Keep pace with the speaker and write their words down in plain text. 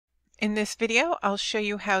In this video, I'll show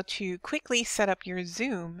you how to quickly set up your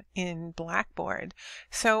Zoom in Blackboard.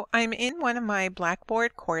 So I'm in one of my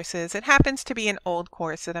Blackboard courses. It happens to be an old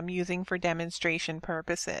course that I'm using for demonstration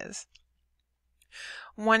purposes.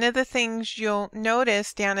 One of the things you'll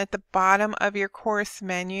notice down at the bottom of your course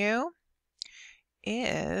menu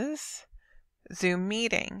is Zoom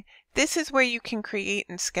meeting. This is where you can create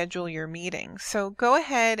and schedule your meeting. So go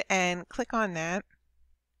ahead and click on that.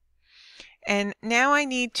 And now I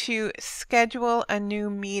need to schedule a new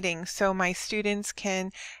meeting so my students can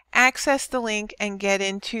access the link and get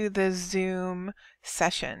into the Zoom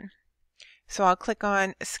session. So I'll click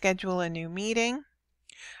on schedule a new meeting.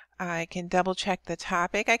 I can double check the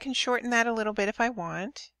topic. I can shorten that a little bit if I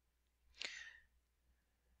want.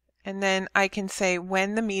 And then I can say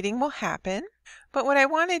when the meeting will happen. But what I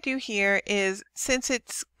want to do here is, since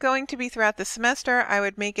it's going to be throughout the semester, I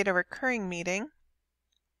would make it a recurring meeting.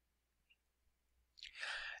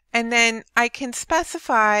 And then I can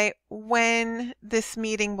specify when this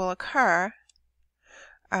meeting will occur,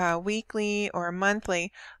 weekly or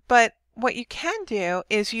monthly. But what you can do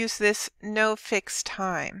is use this no fixed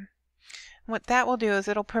time. What that will do is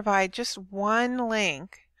it'll provide just one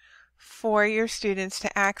link for your students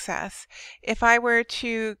to access. If I were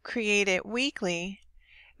to create it weekly,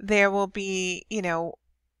 there will be,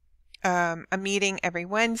 a meeting every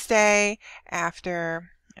Wednesday after,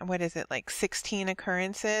 what is it, like 16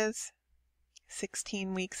 occurrences,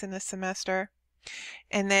 16 weeks in the semester.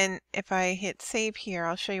 And then if I hit save here,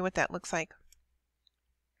 I'll show you what that looks like.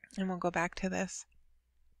 And we'll go back to this.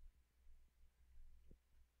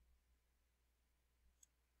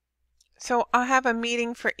 So I'll have a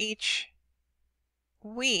meeting for each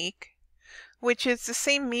week, which is the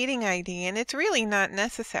same meeting ID, and it's really not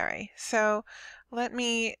necessary. So let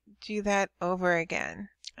me do that over again.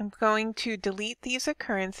 I'm going to delete these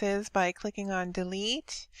occurrences by clicking on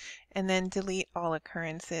delete and then delete all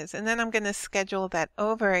occurrences. And then I'm going to schedule that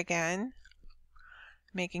over again,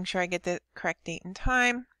 making sure I get the correct date and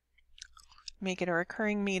time, make it a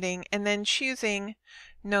recurring meeting, and then choosing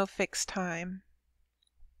no fixed time.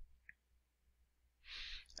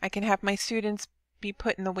 I can have my students be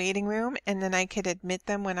put in the waiting room, and then I could admit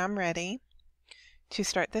them when I'm ready to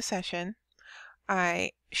start the session.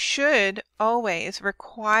 I should always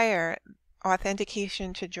require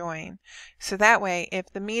authentication to join. So that way,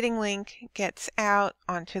 if the meeting link gets out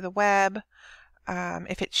onto the web,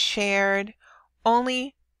 if it's shared,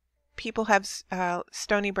 only people who have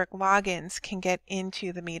Stony Brook logins can get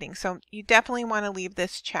into the meeting. So you definitely want to leave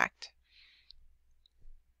this checked.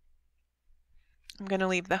 I'm going to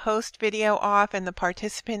leave the host video off and the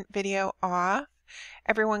participant video off.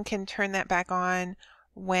 Everyone can turn that back on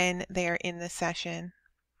when they're in the session.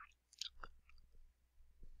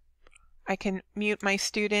 I can mute my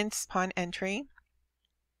students upon entry.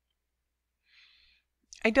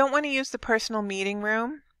 I don't want to use the personal meeting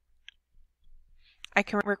room. I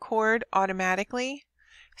can record automatically,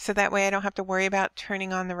 so that way I don't have to worry about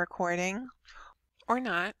turning on the recording or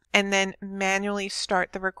not, and then manually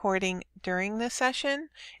start the recording during the session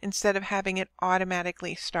instead of having it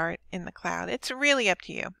automatically start in the cloud. It's really up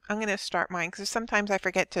to you. I'm going to start mine because sometimes I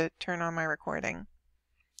forget to turn on my recording.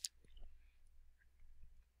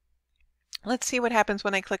 Let's see what happens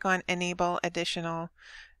when I click on enable additional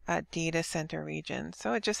data center regions.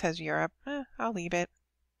 So it just has Europe. I'll leave it.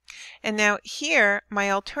 And now here,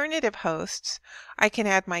 my alternative hosts, I can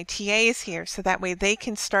add my TAs here so that way they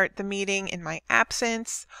can start the meeting in my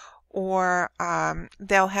absence, or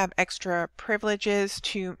they'll have extra privileges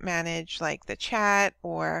to manage like the chat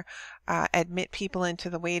or admit people into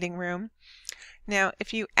the waiting room. Now,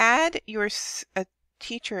 if you add your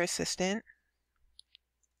teacher assistant,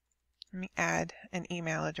 let me add an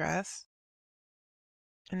email address,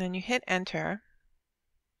 and then you hit enter,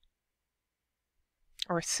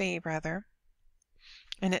 or save rather,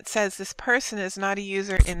 and it says this person is not a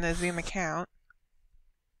user in the Zoom account.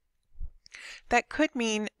 That could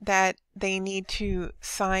mean that they need to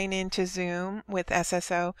sign into Zoom with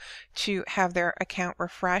SSO to have their account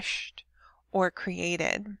refreshed or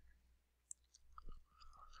created.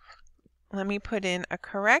 Let me put in a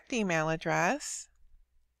correct email address.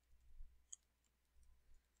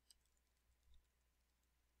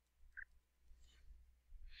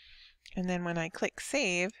 And then when I click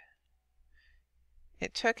save,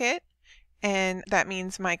 it took it, and that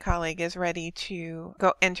means my colleague is ready to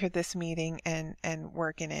go enter this meeting and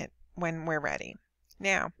work in it when we're ready.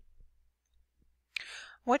 Now,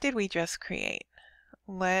 what did we just create?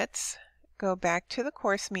 Let's go back to the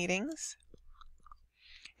course meetings.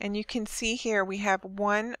 And you can see here we have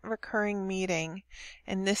one recurring meeting,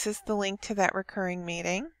 and this is the link to that recurring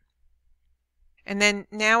meeting. And then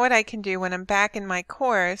now what I can do when I'm back in my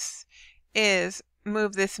course is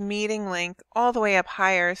move this meeting link all the way up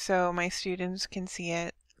higher so my students can see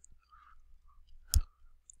it.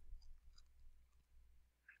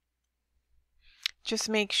 Just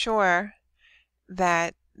make sure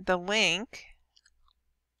that the link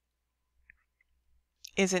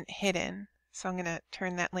isn't hidden. So I'm going to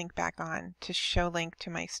turn that link back on to show link to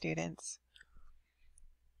my students.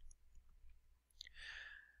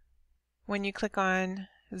 When you click on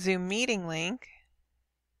Zoom meeting link,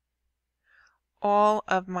 all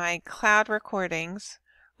of my cloud recordings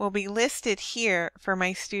will be listed here for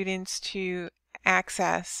my students to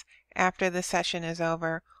access after the session is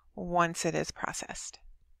over once it is processed.